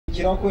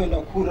kira kwenda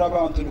kura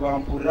abantu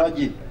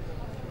bampurage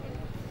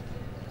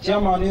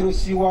chairman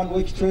RC1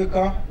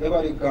 w'Kitreka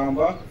ebari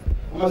gamba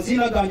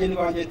amazina ganje ni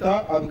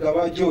banyeta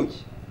abigaba George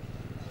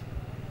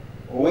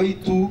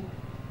oweitu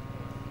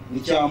ni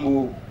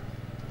cyambo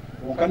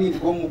okani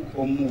ngo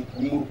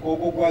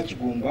umurukogo gwa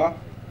Kigumba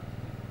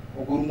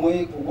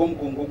ogurumwe ubwo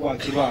mugongo gwa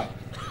Kibara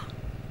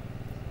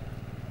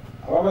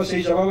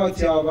ababasheja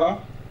babatyaba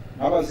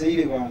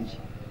n'abazeyire banje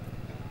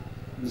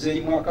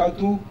muzeyi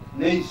mwakatu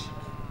neji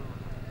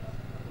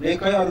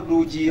leka ya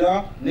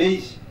rudugira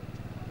neji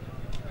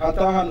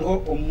hata hano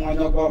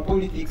umwanya wa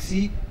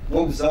politics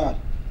wo buzari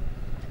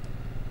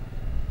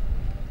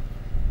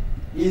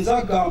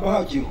inza gamba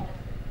hakiro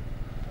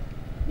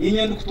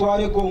inyendo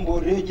kutware gombo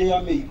rege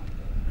ya meyo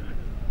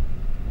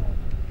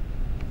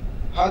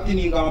hati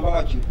ni ngamba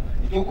hakiro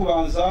icyo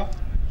kubanza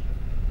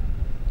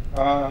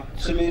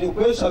semere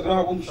kwesa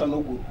grabo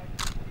mushanoguru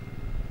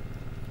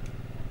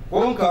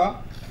konka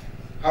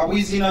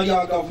habwizina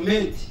ya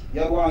government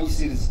ya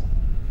Rwangisiza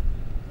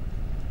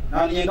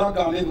nani yenda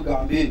gambe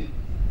bugambe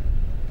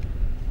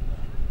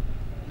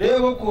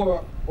leo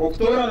ko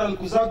oktora na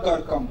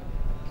kuzagar kam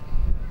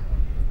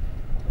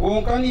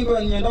konka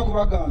niba nyenda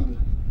kubagambe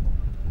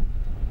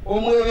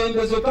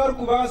omwebembezo tar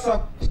kubasa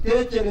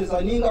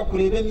kutekereza ninga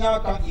kurebe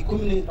emyaka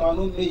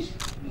 15 meshi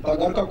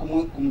mutagaruka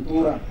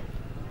kumutura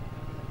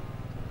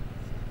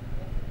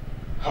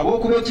habo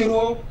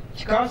kubekero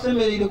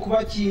kikasemerire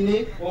kuba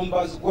kine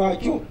ombazi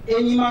gwacyo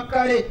enyima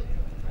kare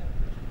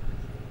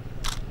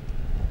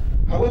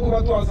habo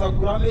kuba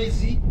twazagura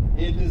amezi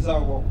ende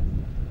zawo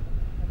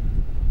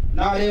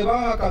nareba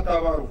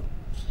hakatabaro.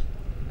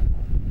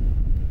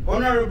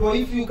 Honorable,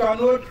 if you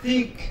cannot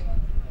think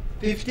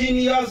 15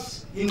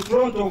 years in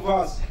front of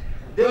us,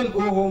 then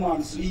go home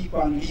and sleep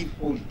and leave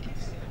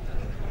politics.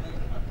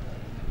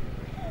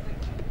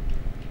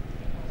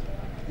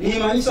 Ni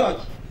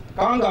manisaki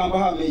kanga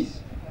ambaha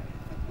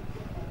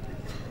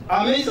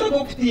amezi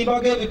go kutimba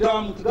gebe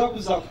damu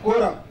tugakuza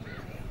kukora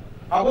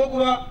abo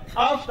kuba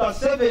after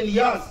 7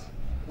 years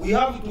we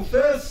have to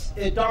face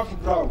a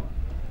tough ground.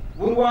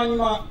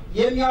 Burwanyuma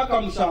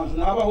yemyaka mushanju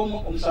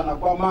nabaho omusana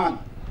kwa mani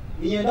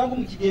niyenda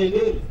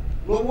kumukigendere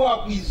nobwa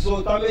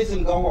kwizota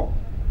amezi ngaho,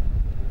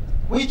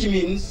 which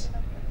means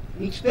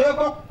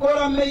ntuteka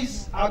kukora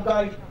amezi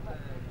agali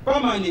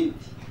permanent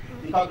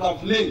nka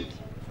government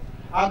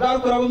agali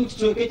kurabo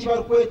mukicweke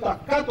kibari kweta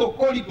kato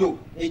corridor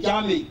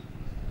ejame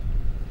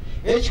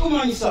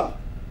echikumanyisa.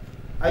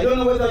 I don't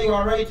know whether you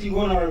are writing,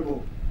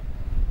 Honorable.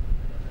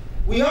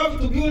 We have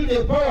to build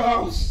a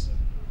powerhouse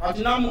at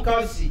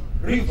Namukazi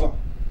River.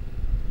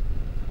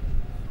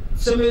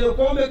 Semere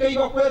kombe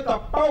kaiba kweta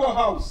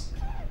powerhouse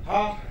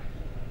ha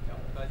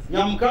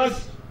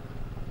Nyamukazi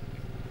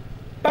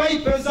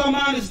pipe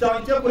zamani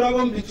zitanje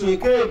kurabo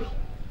mbitwekebe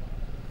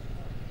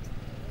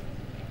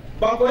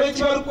bakore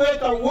kibaru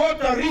kweta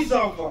water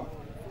reservoir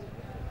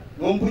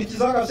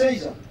ngompurikizaga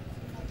seija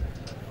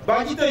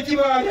bagite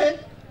kibare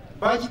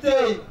bagite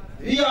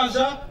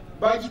riyanja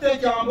bagite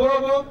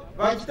cyambobo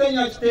bagite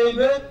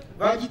nyakitembe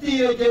bagite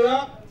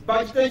iregera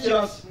bagite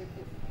kirasi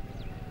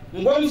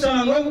ngo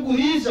musana no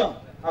kuguriza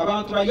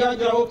abantu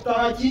bayagiraho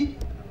kutaki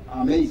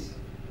amezi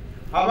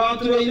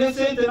abantu beine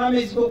sente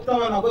n'amezi ko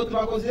kutabana ko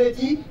tubakoze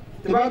iki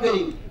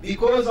tubagaye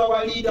because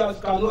our leaders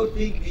cannot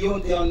think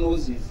beyond their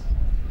noses.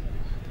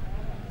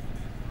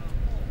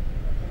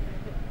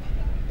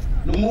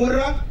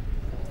 Numura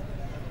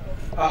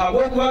ahabo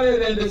kuba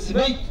bebembezi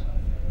baitu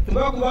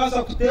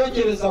tubakubasa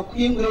kutekereza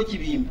kwingure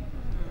kibimba.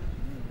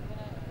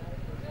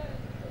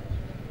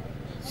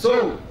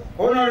 So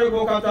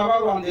Honorable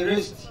Katabaru and the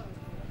rest,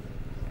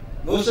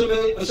 no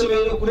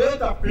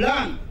create a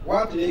plan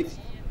what next.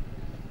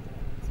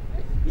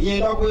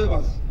 Nienda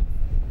kwebaza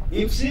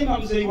imsima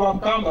mzee wa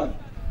Mkamba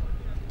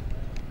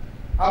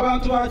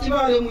abantu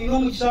bakibare mwino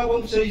mukishabo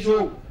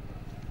museijo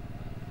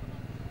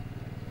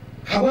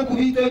habo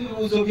kubite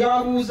bibuzo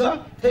byabuza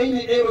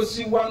teine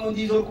RC1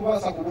 ndizo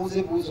kubasa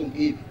kubuze buzo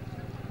ngibi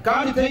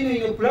kandi teine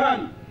ile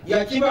plan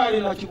ya kibare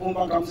na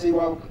Kigumba nga mzee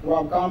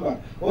wa Mkamba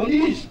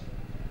ondisho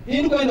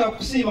indwenda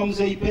kusima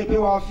mzee ipepe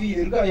wa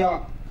afire riga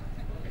ya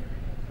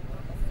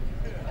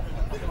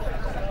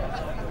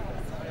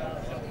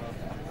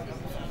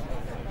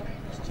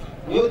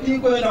yoti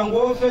kwena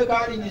ngofe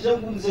kandi nje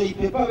ngumze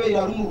ipepa be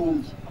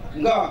yarumurungi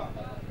nga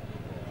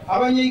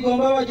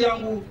abanyigomba bagira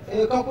ngo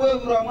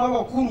kakwevura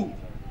mwabakuru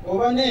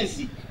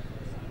obanesi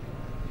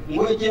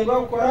ngwegenda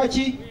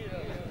ukoraki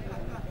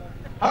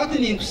hati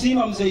ni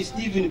kusima mzee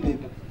Steven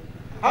Pepe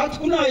hati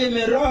kuna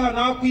yemeraha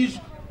na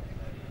kwizwa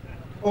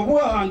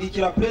obuwa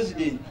handikira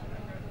president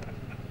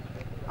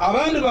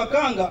abandi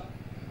bakanga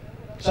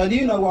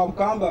Shadina wa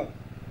Bukamba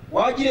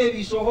wagire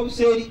bishoho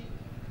buseri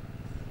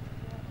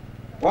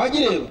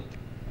wagireba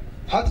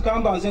hati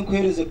kamba nze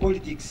nkuhereze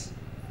politics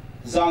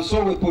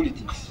zansowe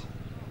politics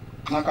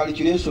na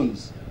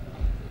calculations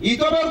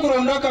itoba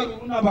kuronda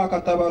kaluna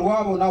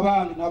bakatabarwabo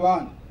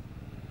nabandi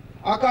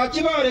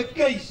akakibare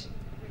case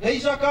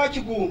eisha ka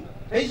Kigumba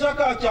eisha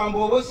ka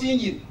Kyambobo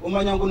singire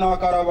umanya ngo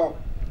nakarabaho.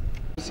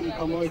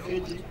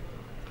 Mukombozi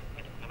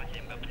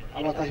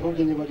abatahi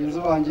b'ababyinnyi bagenzi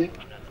banjye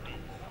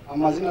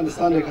amazina ni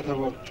Sandre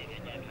Katabora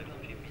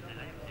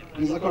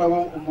niza ko rabo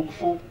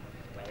umugufu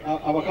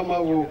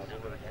abakamabo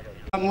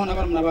amona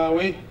barumuna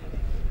bawe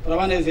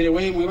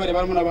turabanezerewe mwibare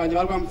barumuna banjye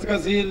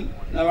barwamutikazi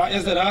naba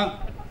Ezra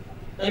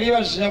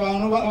yabibaje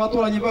abantu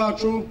abaturanyi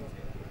bacu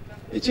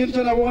ikintu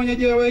cyo nabonye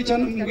jewe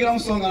cyane mbwira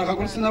musongana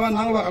akagurusi n'abana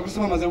ntango bakagurusi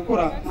bamaze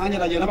gukura nanjye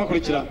nagenda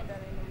bakurikira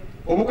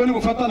ubukwe ni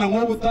gufatana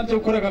nk'ubu utanje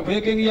gukoreka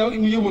kwege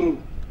nk'iy'ubururu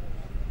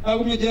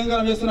agumye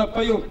gengara byose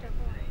napayo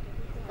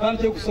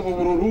kandi gusaba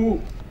ubururu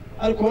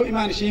ariko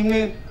Imana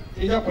ishimwe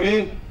ijya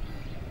kure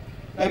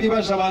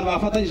yabibaje abantu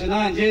bafatanyije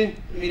nanjye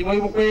imirimo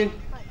y'ubukwe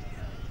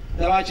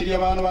yabakiriye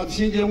abantu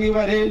badushingiye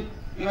mwibare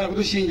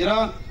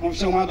kudushingira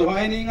mufishe umwado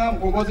baye n'inka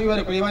mukombozi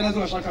wibare kureba neza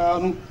ugashaka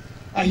ahantu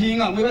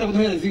ahinga mwibare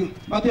kuduhereza inka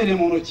batereye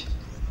mu ntoki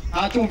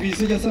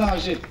ntacyumvise ijya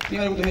sinaje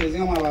mwibare kuduhereza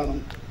inka mw'abantu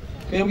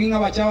twebwe inka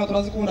bacyaba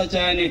turazikunda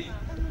cyane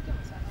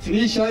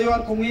sinishyirayo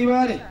ariko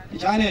mwibare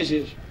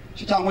icyanejeje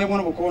cyo cyankwemo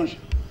n'ubukonje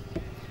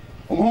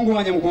umuhungu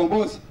wanjye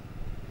Mukombozi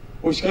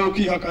ushikaye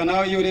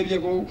ukihakana iyo urebye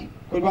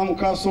kuri ba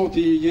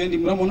mukasoti yendi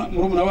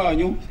murumuna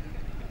wanyu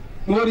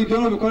nuri ibyo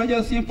nubikora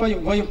njye simfa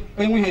vayo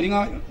mwihera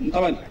inka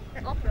mutabane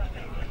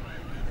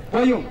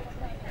vayo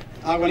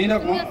ntabwo ninda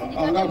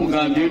ahanga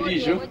kugambiye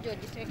ndijo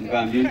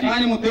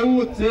kandi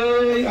mutewutse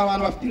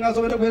abantu bafite inka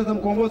zo benda guhereza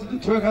Mukombozi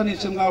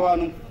twekanishe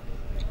mw'abantu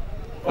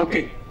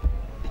okay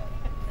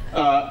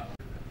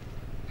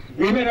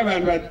bibera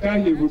abantu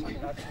batahibukwe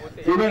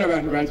bibera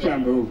abantu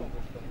bacyambaho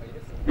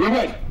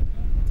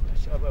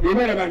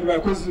bibera abantu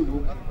bakoze ubu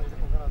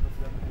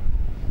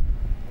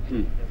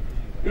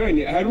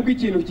none hari uko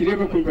ikintu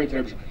kireba kumva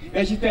kirabyo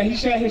yashitaho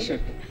ishahe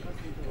eshatu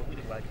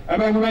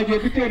abantu bagiye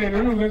guterana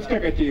n'umwe mfite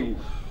agatengo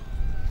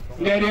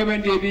ndareba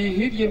ndebeye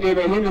hirya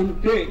ndeba hino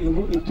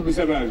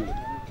ntubuza abantu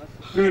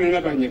none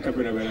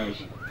n'abanyakabura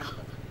baraje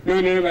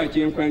none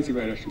n'abakenkwanzi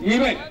barashe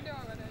mwibare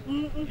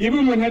iba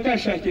umuntu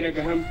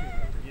atashakiraga hamwe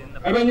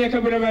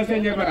abanyakabura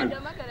bazanye abantu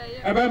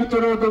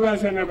ababutorogo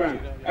bazana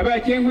abantu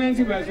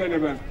abakenkwanzi bazana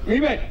abantu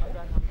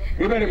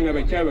mwibare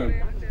mwabacyabana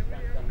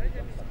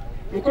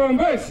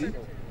Mukombozi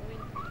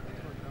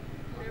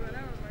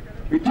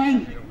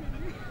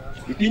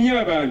bitinye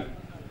abantu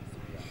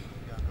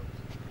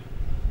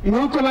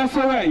nk'uko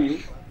basobanyu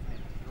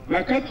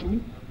Makatu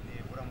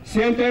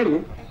Sentaro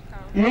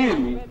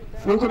Mweru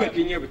nk'uko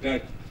batinya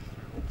Butare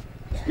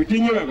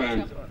bitinye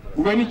abantu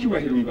uba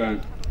n'icyubahiro mu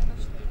bantu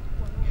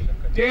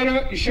rero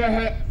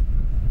ishaha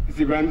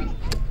zibambi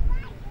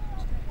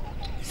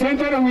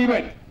Sentaro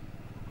wibare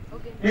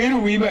Mweru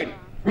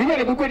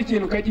wibare gukora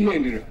ikintu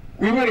ukagihendera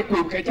wibare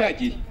kwibuka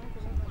cyagiye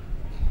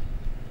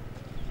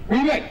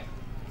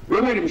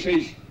wibare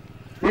mushayishi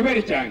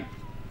wibare cyane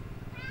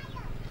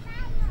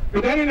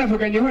Butare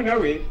navuganyeho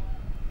nawe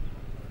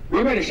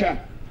wibare sha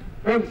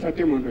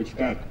bamufate mu ntoki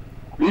tata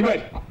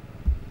wibare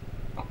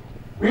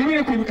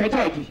kwibuka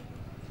cyagiye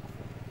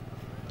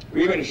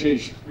wibare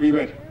sheshi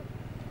wibare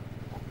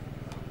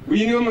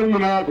uyu niwo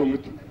murumuna wago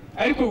muto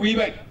ariko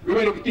wibare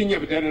gutinya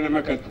Butare na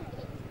Makatu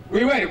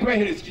wibare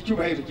kubahereza iki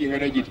cyubahiro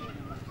kingana gitya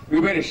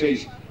wibare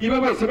sheshi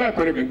iba bose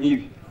bakoraga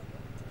nk'ibi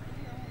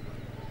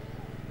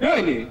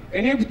none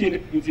ene gutinda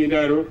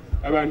inzindaro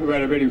abantu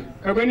barabariwe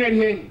Kagwana ari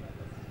hehe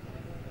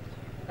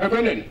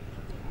Kagwana ari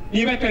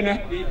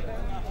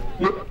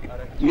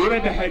niba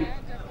dahari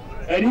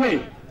ari hehe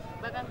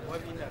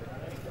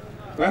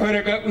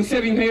bahoraga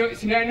unsaba inka yo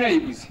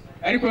sinanayiguze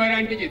ariko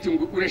barantegetse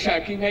ngo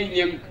urashaka inka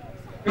y'inyembwa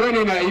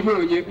none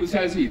nayibonye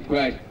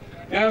uzazitware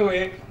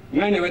nawe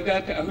mwana wa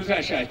data aho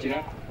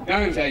uzashakira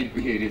nawe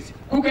nzayiguhereza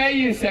kuko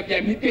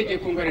yinsabye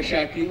mpitegeko ngo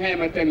arashaka inka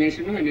y'amata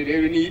menshi none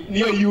rero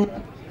niyo yuko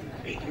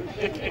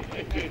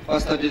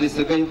Pastor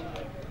Dilisegayo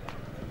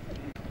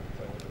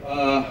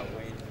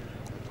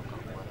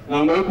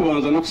namba yo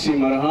kubanza no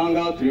gushima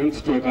arahanga turiyo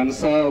mfite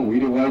kanisa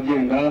wiri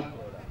wagenda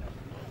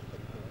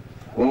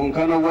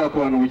wonkana bwako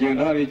abantu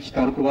bugenda hari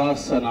kitari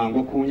kubasa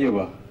nango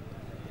kunyeba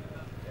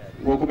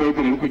ngo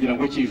kubegere kugira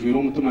ngo kijwira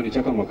umutima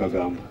n'icyakama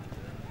kagamba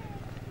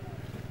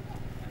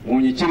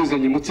munyikirize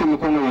nyimutse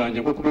mikono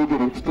yanjye ngo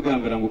kubegere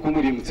kutugambira ngo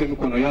kumuri mutse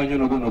mikono yanyu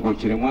no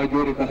gonogokire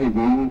mwajyoreka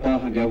hibunta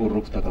handi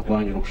yaburu kutaka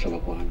kwanyu no kushaba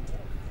kwanyu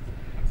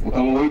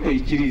mukama wita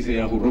ikirize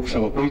yahuru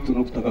kushaba kwitu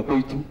no kutaka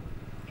kwitu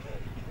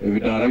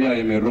ebidara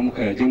byayemerera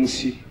mukayaje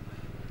musi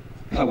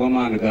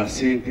tagwamana ga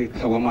sente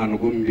tagwamana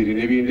gombiri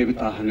nebinde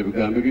bitahane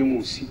bigambe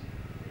by'umunsi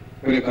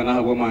kwerekana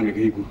hagwamana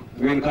gihiguru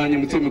ngene kanye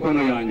mutse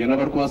mikono yanjye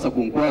n'abarkwasa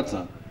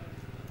kunkwatsa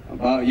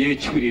ba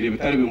yecyurire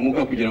bitari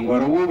bimuga kugira ngo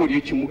aruburi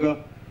ikimuga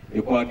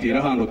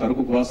ekwatira hando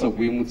taruko kwasa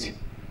gwimutse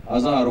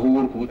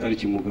azaruhuru kubutari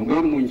kimuga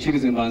ngo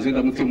munyikirize mbanze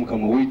ndamutse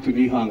mukama witu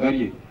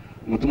nihangariye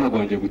umutima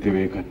gwanjye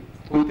gutebekana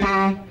kute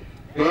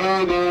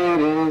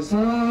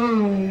Enereza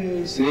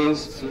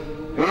ses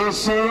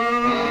eso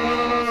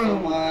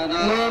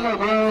mana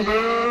gwega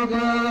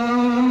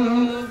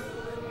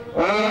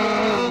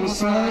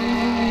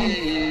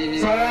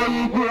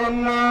sai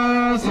guna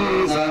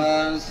sisa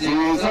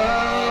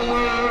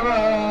mweba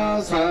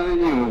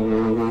sanyo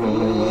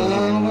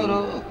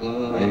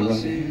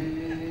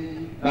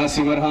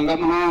nasi marhanga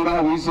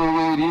mwanga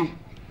wizoweri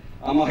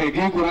amahege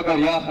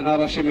y'iguragariya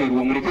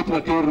n'abashemerwa mureke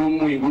tubaterera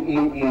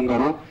mu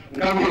ngaro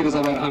ngabihereza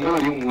abarahanga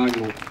bari mu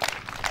mwanya wo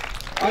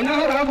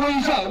anahari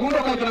agoyisha ubundi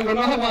ukagira ngo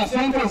naho ba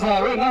sente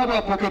zawe naho ba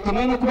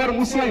poketoma no kubera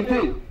umusente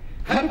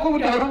ariko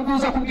burya hari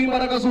ubwiza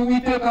kubw'imbaraga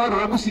z'Uwiteka hari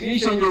uragusiriye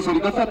ishengesho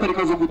rigafata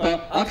rikazuguta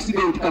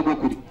accident ikagwa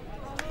kuri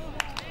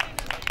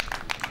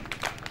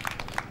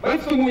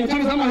bafite mu nce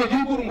z'amahege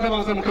y'iguru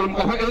mukabanza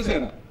mukamukaho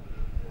ezera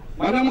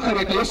mana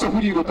mukareka Yesu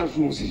ahuriro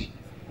tajunzi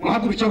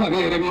muhaguruke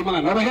babere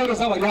b'Imana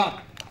abahereza bariya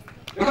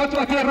reka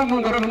tubaterera mu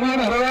ngaro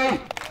n'umuherere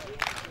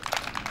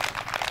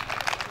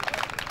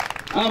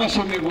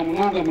abashemerwa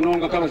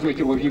munonga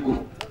kabazwekerwa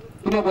biguru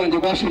tumagwanje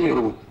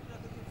gwashemerwa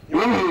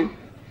yewe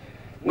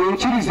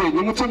munkirize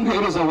nimuce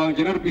muhereza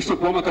wanje na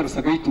bishop wa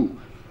makanisa gaitu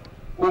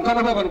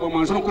unkana baba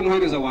bamanjura ko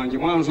muhereza wanje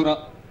mwanjura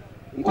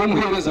ngo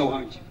muhereza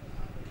wanje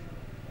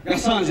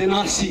yasanze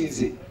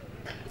nasinze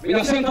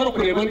birasenta ro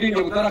kureba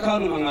ndinye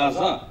butarakanu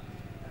mangaza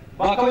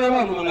bakabaye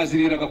abantu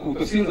mangazirira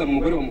gakuto sinza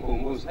umugore wa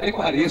Mukombozi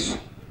ariko hari Yesu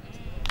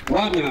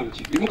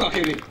wanyambye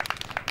imukakere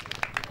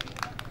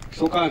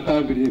so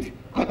kantambire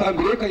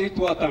katambire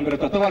kayitu atambira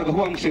tatabarga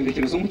huwa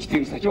mushendekerezo mu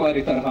kitinza cyo wa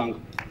leta rahanga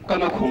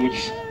kana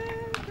kumugisha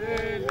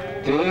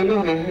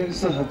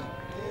tendereza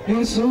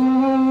Yesu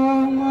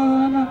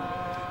mwana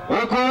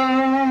wako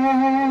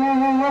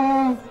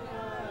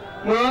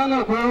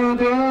mwana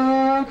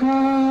kwandeka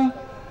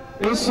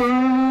Yesu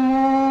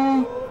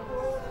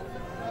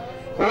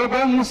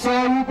oba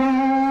musayigo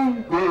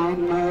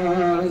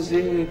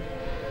gonaze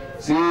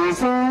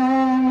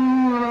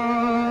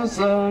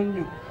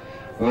zizamuzanyo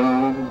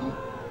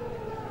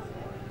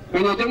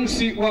Benye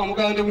musi wa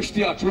mugande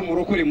w'ishiti yacu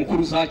umurokore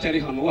mukuru zaca ari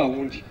hano wa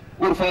wundi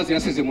urufazi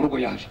yasize mu rugo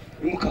yaje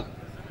imuka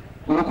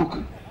urukuka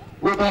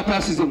we data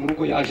yasize mu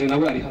rugo yaje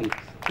nawe ari hano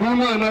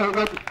umwana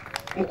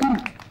mukuru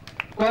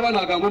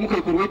kwabanaga ngo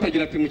mukuru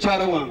witagira ati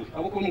mucyara wange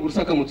abo ko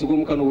mugurusaka mutsugo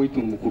mukano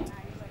witura mukuru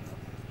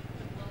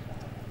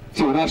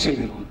cyo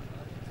nashengerwa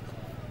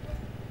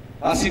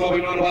asiba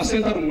abantu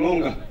basenta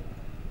rumwonga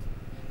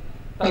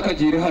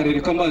takagire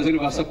harere kambanze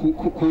nibasa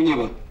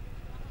kunyiba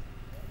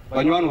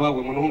banywano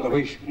bawe munonga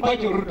rwishe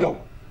mbaje rudawo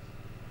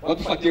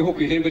badufatiyeho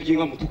ku ihembe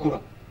ry'inka mutukura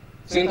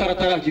sentara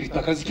taragira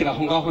itakazi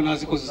kiraho ngaho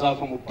nazi ko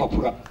zizava mu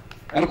papura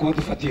ariko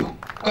badufatiyeho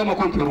kama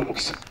kompero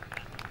mukisa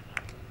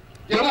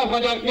yara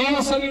bajya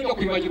niyo saninga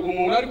kwibagirwa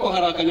umuntu ariko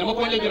hari akanyama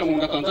ko njagera mu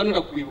ndakanza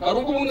nira kwibuka ari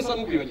ubwo umuntu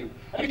sanu kwibagirwa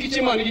ariko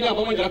ikimana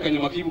iryamba mongera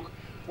akanyama kibuka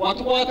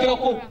watukwatera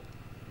ko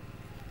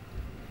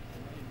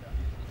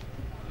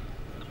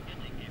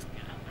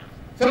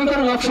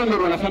sentara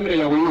nakushemerwa na family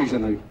yawe yiza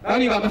nayo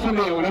nani ba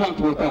family yawe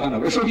n'abantu botahana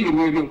besho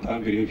hirwe byo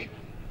mutambere byo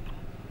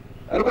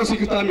ariko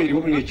siki utamiri ho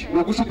niki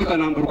ugushudika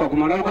nambara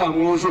kwagumana rwa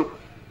mwojo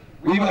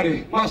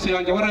wibare maso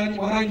yanjye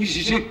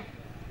waranyishije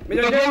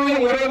menya yewe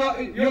ngoreba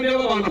iyo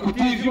ndeba abantu ku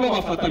TV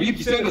babafata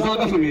bibyisende za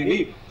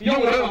gavumenti iyo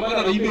ngoreba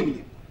mbara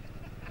yimeni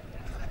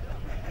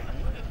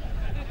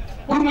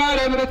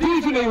kurmare mera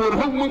TV ne wor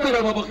ho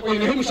mukara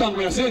babakwene he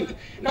mushango ya sente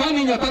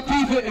nani nyata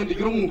TV and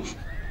girumu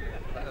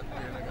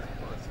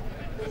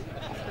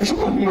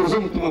Eshuko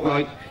muzo mutuma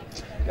gwaje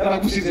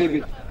yaragusize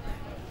ibi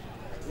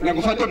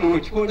nagufata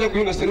muki ko njya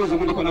guhinga serezo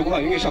muri ko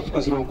naguhaye ngesha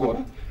tukazirongora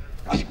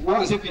ariko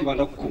wanze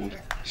kwibanda gukunda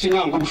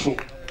shinyango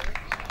bushunga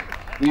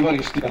niba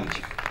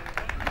rishitanje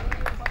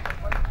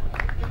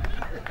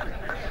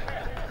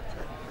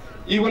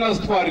ibona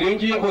zitwarire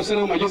ngiye hose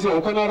na mageze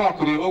uko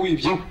narakureba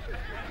wibye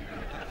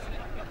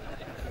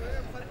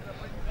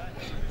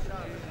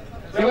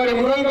yabare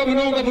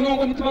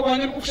murongo mutuma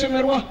gwanye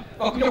kushemerwa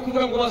bakujya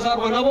kuvuga ngo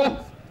bazarwa nabo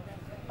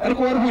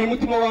ariko waruhuye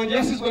umutima wanjye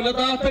yasizwe na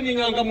data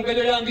n'inyanga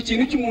mugayo yanga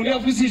ikintu cy'umuntu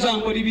yavuze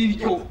ijambo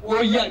ribiryo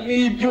oya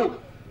nibyo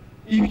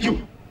ibyo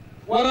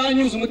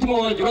waranyuze umutima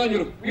wanjye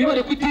uranyura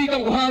wibare kutiga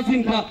ngo hazi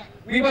nta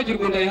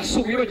wibagirwe ndayaso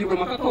wibagirwe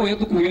makako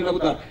yadukuye na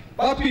budara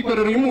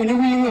batwikorera umunyu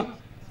w'inka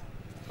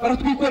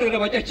baratwikorera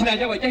bajya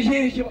kirajya bajya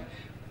hehe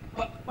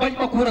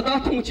bakura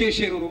data mu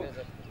cyesherero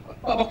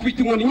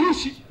bakwita inkoni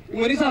nyinshi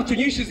inkoni zacu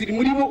nyinshi ziri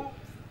muri bo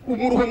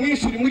umuruho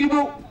mwinshi uri muri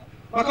bo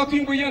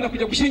bakatwingo yenda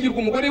kujya gushingirwa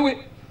umugore we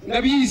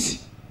nabizi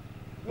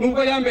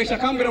nubwo yambesha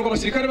kambere ngo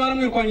abasirikare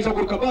baramwirwanyije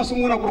guruka basi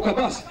umuntu aguruka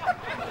basi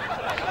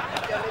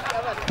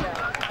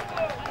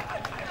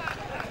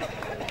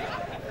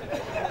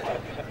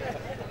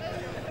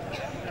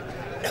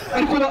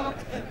ariko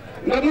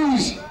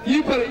ndamuzi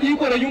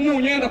yikoreye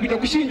umunyu yenda kujya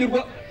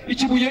gushingirwa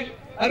ikibuye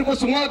ariko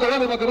si umwaga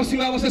w'abagabo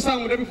singabo se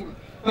sangu ndabivuga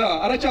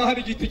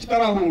aracyahari igiti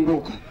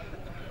kitarahunduka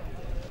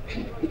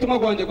utuma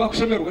gwanjye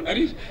gwakushemerwa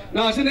ari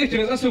naze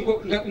nekereza se ngo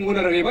umuntu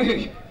arareba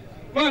hehe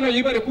bana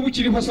yibare kuba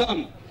ukiriho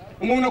samu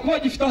umuntu akuba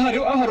gifite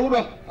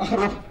aharura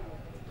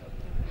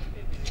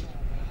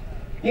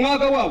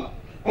umwaga wabo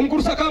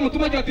umukurusa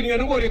kamutuma cyatiniye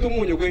ngo leta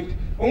umunyu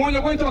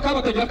gwente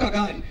bakabatagira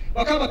akagari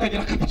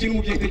bakabatagira akapikino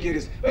mu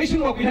byetegereza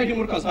bayishino bakwihaje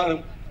muri kazara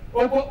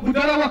ubwo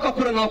budara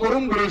wakakura nakora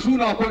umureju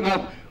nakora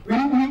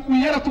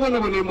uyera tubona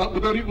bonema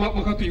budari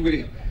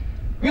makatuyibere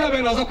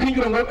birabe naza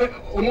kwinjira ngo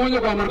umunyu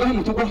gwamarwa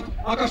hamutugwa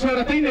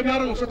akashora tayine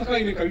byara no shota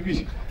kayine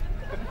kabibiri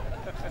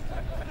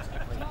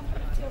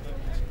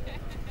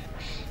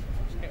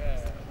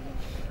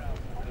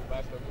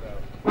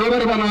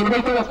mwebare bantu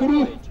baita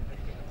bakuru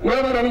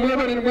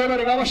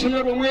mwebare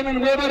abashemerwa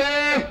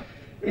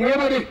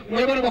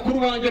mwebare bakuru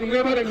banje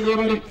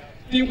mwebare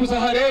tinguza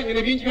hare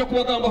nyine bingi byo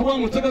kubagamba aho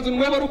mutsagaze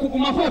mwebare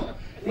ukugumaho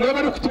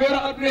mwebare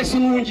kutubera address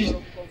nungi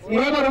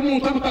mwebare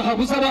umuntu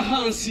abutahabuza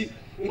abahansi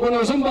ngo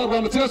nozo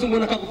mbarwa mutsagaze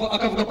umuntu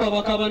akavuga kwa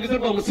bakabandize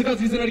rwa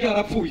mutsigaze izina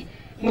ryarapfuye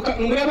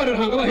mwebare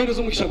hanga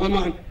baherezo mugisha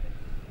gw'amana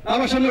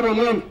abashemerwa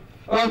mwana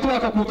abantu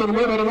bakakutana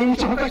mwebare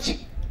n'umucyo hakaki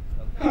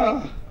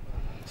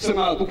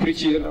sema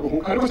dukurikiye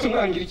naruhuka ariko se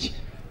mwangira iki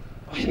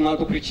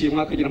mwadukurikiye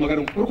mwakagira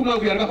amagara uruko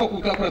mpamvu yaraka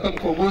kugakora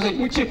tamukomboze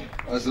muke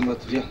azima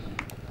turya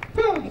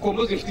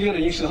mukomboze ifite yana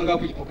nyinshi hanga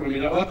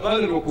kugipakurumira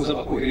abantu bakuza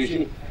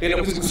bakohereje rero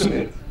muzizi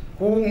gusubira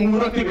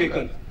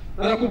muratebekana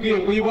narakubwiye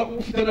ngo yiba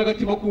ufite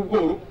n'agatima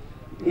k'ubworo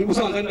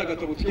usanze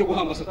ndagatabo tujye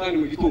guhamba satani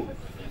mu gituba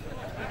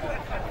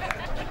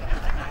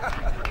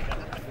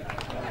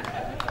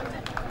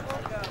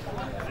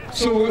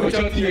so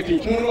cyatiye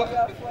kintu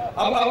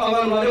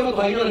abantu bareba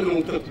bahina ni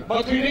mutatu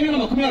batwirenge na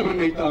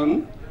 25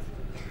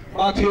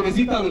 batwere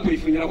zitanu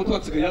tuyifunyira ko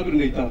twatsigaye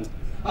 25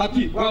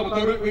 ati bwa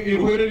butaro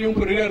iruhere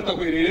y'umporere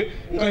artakwerere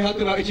ngai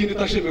hatira ikindi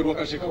tashemerwa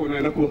kasheka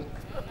bona nako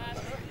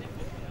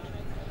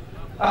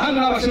aha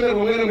na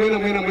bashemerwa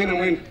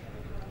mwena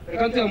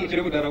kandi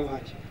amukire kudara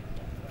waje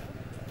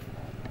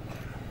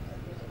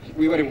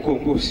wibare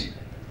Mukombozi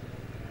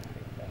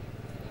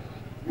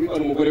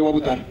wibare umugore wa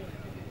Butara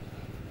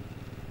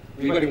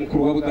wibare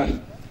mukuru wa Butara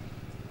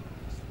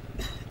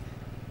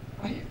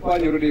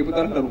wanyororeye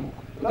Butara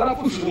ndaruhuka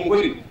ndarapfushije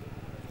umugore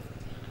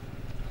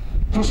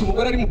pfushije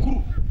umugore ari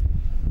mukuru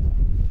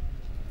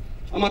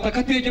amataka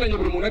ategeranye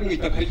buri muntu ari mu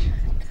itaka rye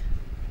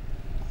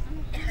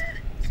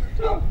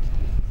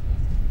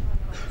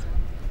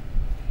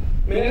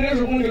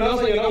mereje ubundi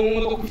nazanye nawe mu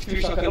modoka ufite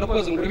ibishaka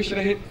ndakubaza ngo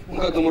bishyira he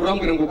mukadomo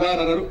rurambwira ngo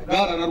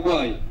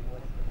garararwaye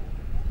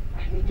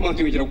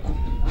tumante wigira ko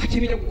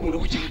akiriye gukunda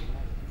ko cyane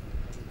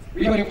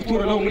bibare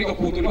gutura nawe muri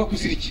gakundo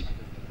ndakuziriki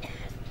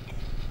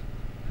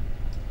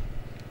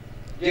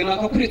ye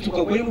nakakuretse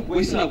ukagoye no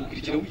kugoye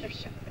sinagukurikira wibye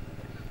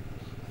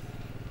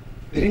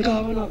dere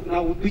ngabo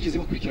nawe bigize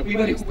bakurikira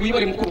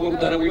wibare mukuru wa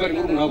Butara wibare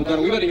muri umwa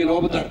Butara wibare nyina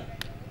wa Butara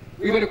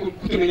wibare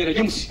kutumenyera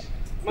James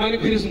mane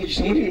kwereza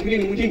umugisha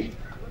munini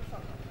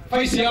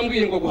Faisi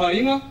yambwiye ngo guhaye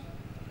inka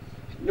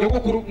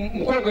nyogokuru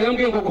mukobwa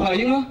yambwiye ngo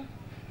guhaye inka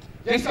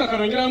Jessica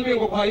karangira yambwiye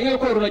ngo guhaye inka yo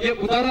korora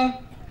Butara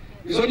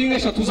izo ni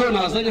inka 3 zo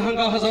nazanye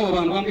hangaha z'abo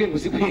bantu bambwiye ngo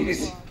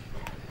zikwihese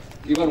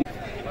ibara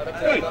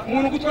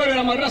umuntu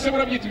gutwerera amarira se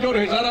burabyita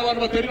byoroheje hari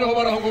abantu bateriraho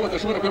baraho ngo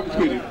badashobora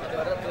kugutwerera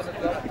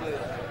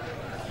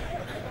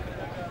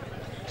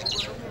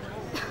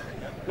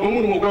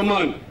n'umuntu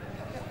mugwamana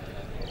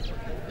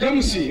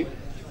James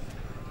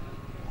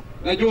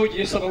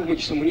najogiye saba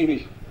umugisha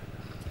munini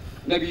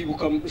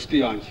ndabibuka mushite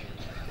yanjye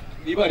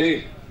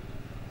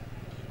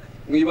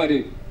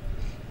mwibare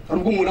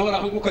arubwo umuntu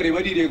abarahanguka reba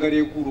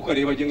riregare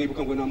kurukareba je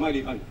ngibuka ngo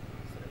namari hano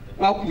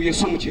bakuye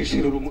so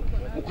mukesherero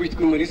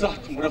mukwitwa imari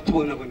zacu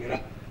muratubona bonera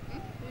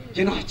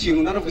je nta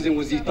kintu naravuze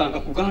ngo zitanga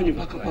kuganye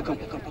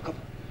mpaka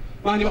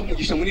bani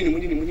bamugisha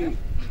munini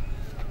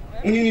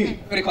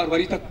reka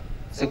barita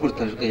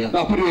sekuritajwe ya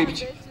bakuriwe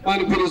biki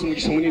bani kwereza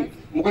umugisha munini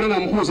umugore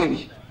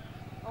namuhuzaniye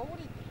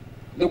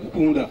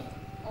ndagukunda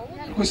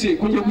ko se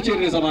kungiye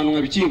gukerereza abantu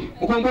nkabikindi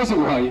Mukombozi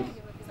guhaye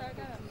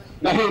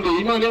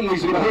ndahendeye Imana yo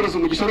mwizira bahereza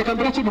umugisha reka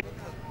mbere cyo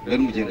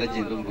rero mugenda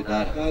agenda mu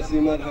Budara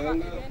Nasima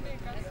hanga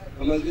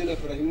amazina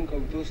Furahimu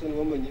kabutosha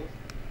n'wamanye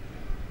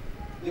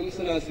James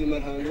Nasima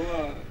hanga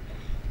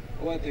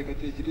wateka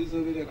tekirizo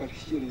bire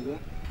akashikiriza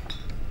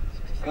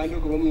kandi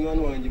uko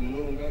bamwana wanjye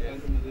munonga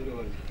kandi muzere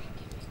wanjye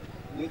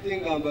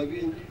Nutingamba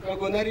bingi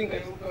kagona ringa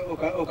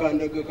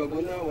okandaga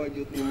kagona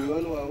waje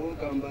tumwana wawo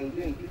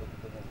kambanzenti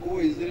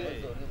kuwizire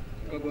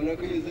kagona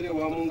kwizire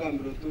wa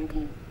mungambiro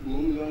tugu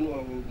mumwana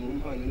wawo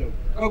mumpane nawo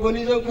kagona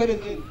izo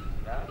kwereze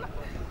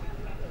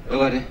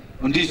Eware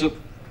undizo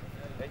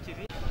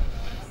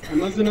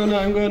amazina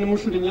nango ni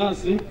Mushuri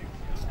Nyasi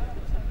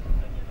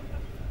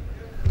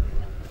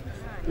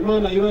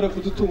Imana yibara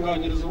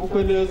kudutunganyiriza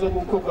ubukwe neza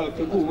nk'uko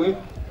bwateguwe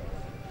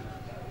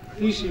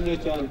nishimye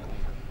cyane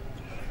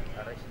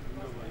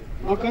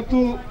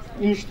Makatu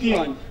inshuti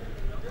yanjye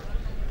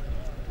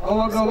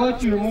abagabo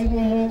baciye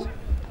umungumu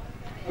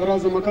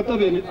baraza Makata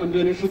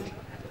ambere inshuti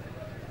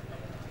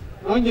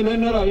nanjye nari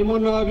narayimo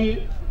nabi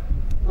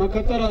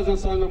Makata araza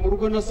nsanga mu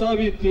rugo na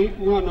Sabiti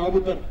umwana wa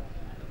Butara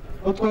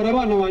batwara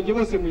abana banjye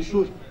bose mu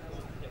ishuri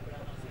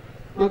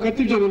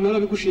Makata ibyo bintu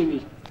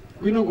narabigushimiye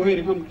ngwino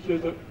guhere nka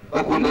mukireza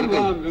bakunda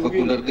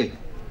rwe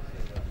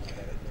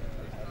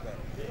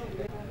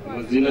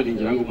amazina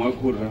ringira ngo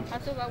mwakura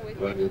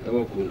bagahita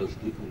bakunda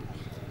Stephen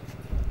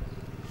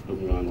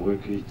umwana we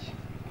kwiki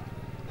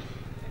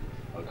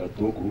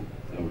akatoku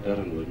na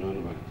Budara ni banana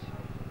banjye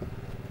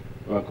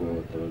bakaba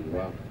batabazi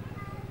babo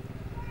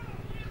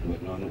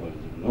banana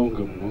banjye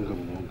mnonga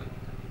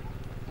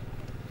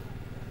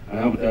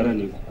aya Budara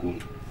ni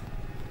gukunda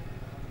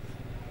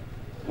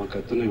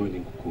Makatu nayo ni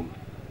gukunda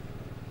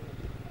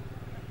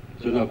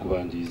cyo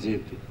nakubandiye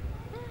izete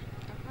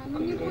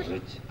ukangaza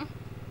ki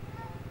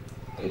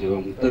areba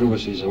mutari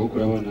bashije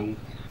abukura abana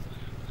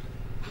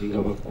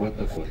ingaba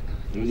kwata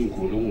none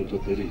nkunda umuntu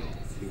aterere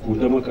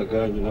nkunda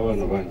makaganyo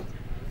n'abana banje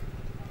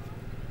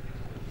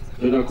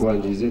rero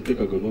kubangize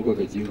tekaga nuko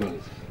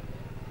kagimbanza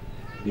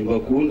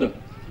nimbakunda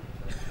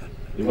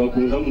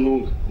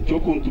munonga cyo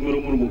kuntumira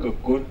muri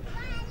mukakora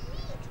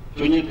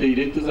cyo nyete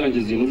irente zanje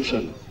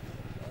zinurushana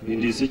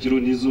ndise kiro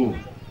nizuba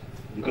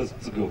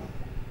mukazitsigaho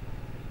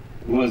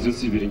umaze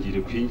usibira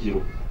ngire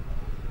kwingiro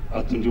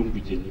atundi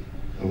umugeni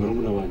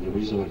abarumuna banje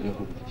boje bari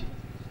aho buje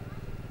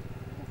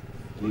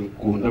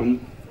nikunda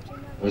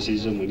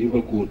bashije muri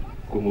bakunda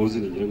ko muzi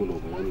ngire ngo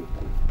nomanya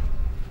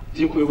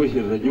tinkwe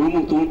wehera nyo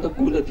umuntu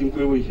utakunda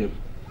tinkwe wehera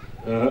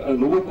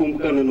nuko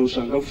kumbukana no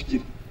shanga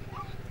ufukire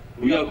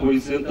uyakuba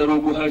isenta ro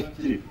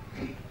guhakire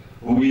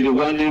ubwire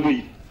wanebe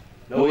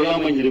nawe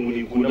yamanyire ngo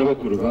nikunda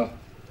bakuruba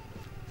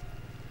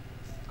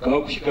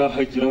kakushika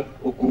hagira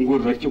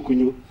okungurira cyo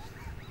kunyo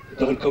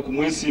utarika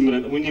kumwesimira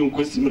wini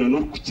ukwesimira no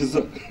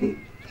kukiza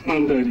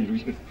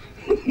ndariruye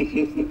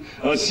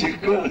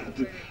ashika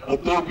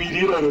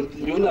atobirira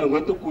nyo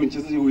nangwa to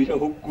kunkiza yuya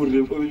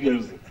hokureba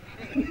bibyaze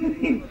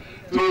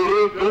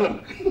torega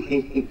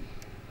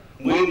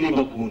mweni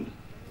bakunda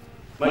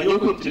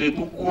banyoko tire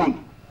tukunda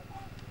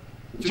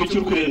cyo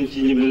cyukurena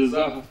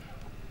kinyemereza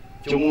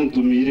cyo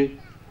muntumire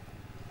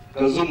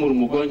kazomura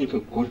umugwanyi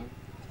kakora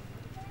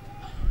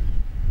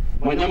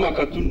manyama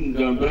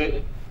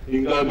katundambere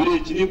ingabire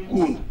kiri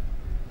kunda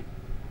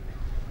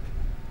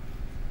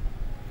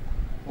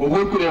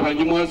ubu kureba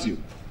nyimwazi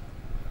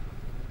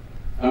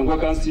nangwa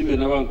kansime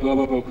nabantu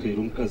baba bakurera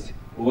umukazi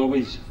uba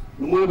wisha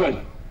numwe bari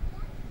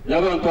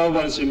yabantu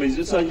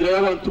babashemeze sangira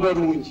yabantu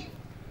barungi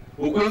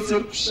ukwese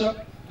kusha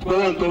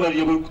twabantu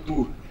bari bari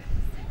kutura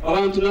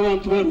abantu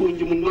n'abantu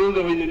barungi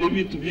munonga binene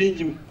bitu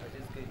byingi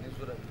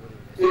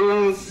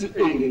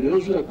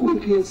nijura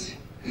kunkesi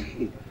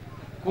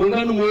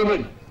kungana umwe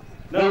bari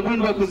nabwo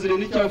bakozire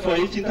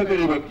n'icyafaye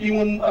cy'intagareba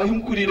aho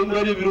mukurire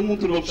murarebera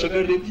umuntu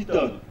babushagarire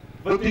ntitano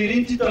batira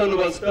intitano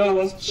basitaho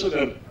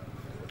basishagara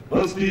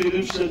basitire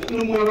n'ushaka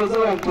n'umuyobozi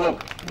abantu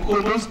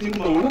Mukombozi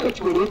ndimo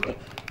ukakikorota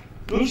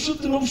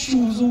n'ushuti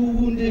n'ubushuzo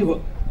ubundeba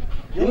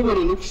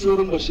yabare no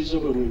kushora mbashije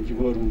barungi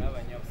barungi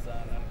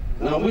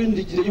namwe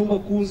ndigire yumba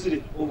kunzire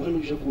ubana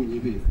uje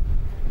kunyibera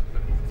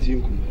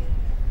tinkuma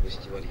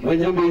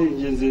banyambe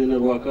ngenzere na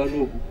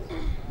rwakano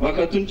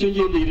bakatunce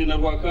ngendere na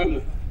rwakana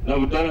na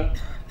budara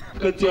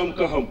kati ya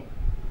mukahamu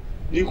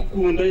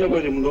nikukunda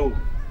yabare munoga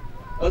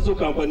azo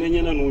kampani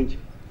nyena nungi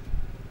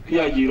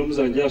kwiyagira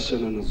umuzanje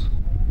yashana nazo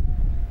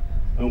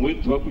amwe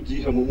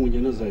tubakugiha mu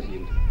munyana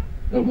zarinda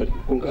yabare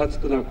ko ngatse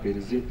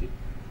tanakwereze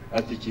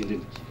ati kindi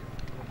niki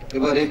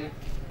ebare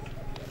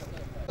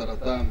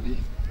taratambi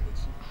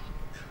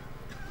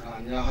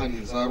anyaha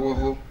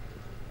nizarwaho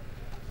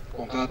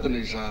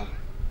konkataneja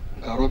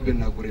ngarobe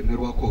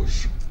naguremerwa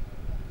kosho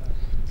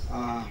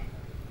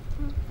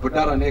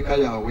budara neka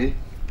yawe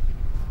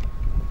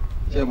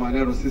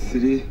Chairman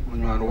Sisiri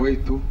munywano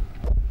wetu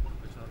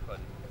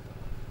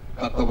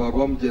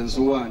katabarwa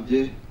mugenzi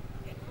wanje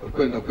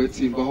ukwenda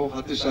kwetsimbaho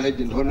hatisha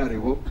hege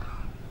ndonarebo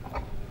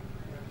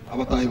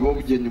abatahi bo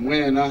bugenyi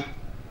mwena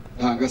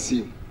tanga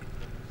simu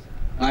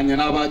nanye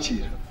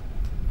nabakira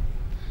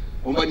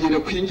umbagire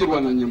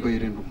kwingirwa na nyemba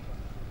irendu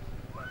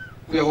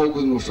kweho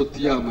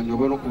gunushoti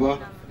yamanyoba no kuba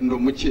ndo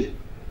muke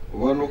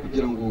uba no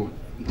kugira ngo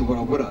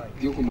ntubarabura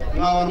byuko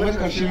n'abantu bari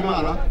kashima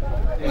Imana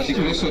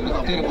Shikiriso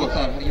tere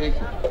botara hariya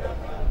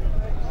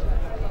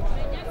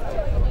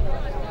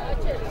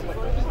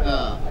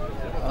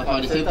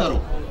afani sentaro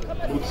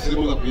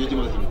utsirimu gakwiye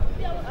mazima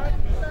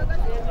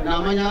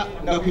namanya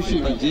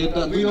ndakwishimira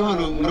agenda ngwino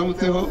hano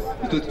muramutseho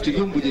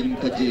tugiye umugeni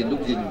mutagenda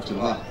umugeni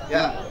mutuba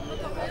ya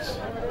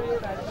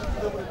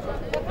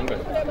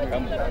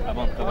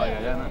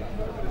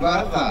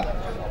baraza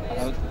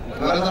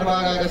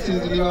baga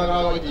gasinzi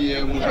niba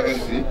bagiye mu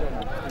kagarizi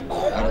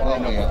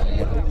arwamaya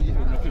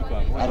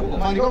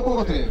mani ko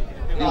kote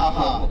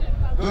aha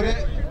dore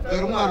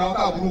umwana wa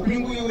kaburu kuri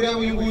nguyu ureba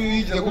uyu nguyu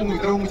yigize ko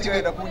mwitaro mu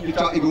kigenda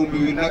kunyita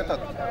 2003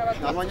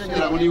 namanya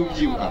ngira ngo ni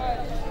ubyibuka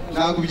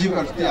ntabwo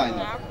ubyibuka nshuti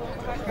yanjye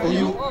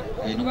uyu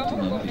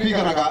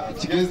twiganaga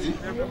Kigezi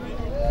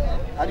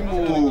ari mu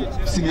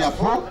senior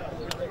pro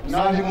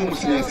naje mu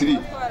senior 3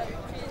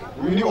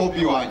 uyu ni OB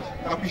wanjye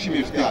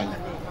ndakwishimiye nshuti yanjye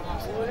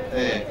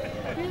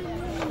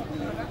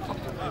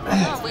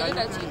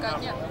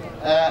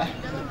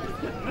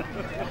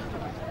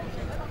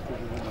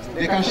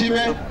reka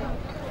nshime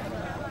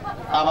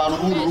abantu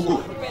b'uru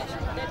rugo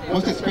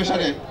most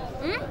especially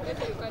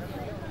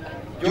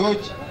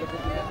George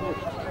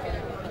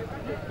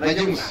na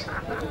James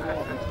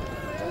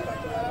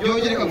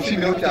George reka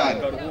mushimire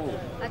cyane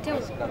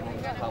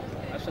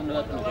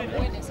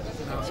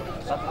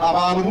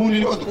abantu bundi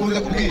niko dukunze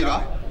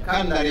kubwira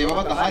kandi ndareba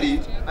badahari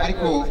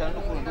ariko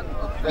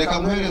reka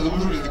muhereze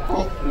ubujurizi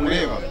ko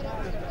mureba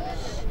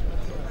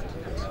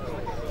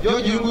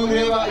George nguyu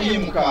mureba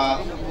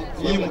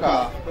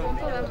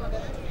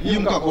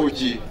yimuka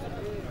koki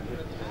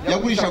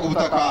yagurishaga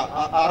ubutaka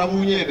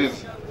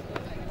arabunyereza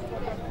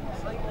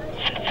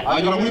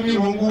anyura muri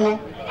mirongo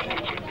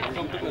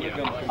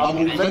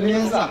abunguza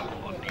neza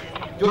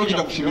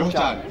byongera gushimiraho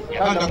cyane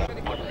kandi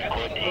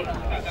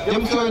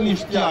James we ni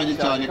inshuti yanjye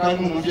cyane kandi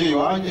n'umubyeyi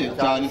wanjye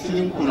cyane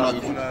sinzi ukuntu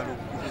nabivuga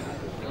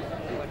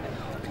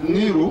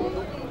Mwiru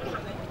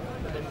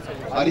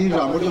ari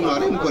ijambo ryo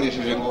mwari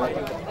mukoresheje ngo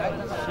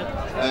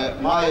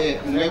maye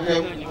mwebwe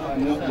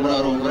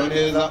murarongora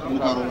neza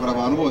mukarongora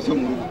abantu bose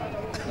mu rugo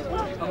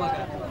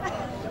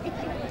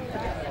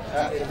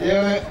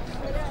yewe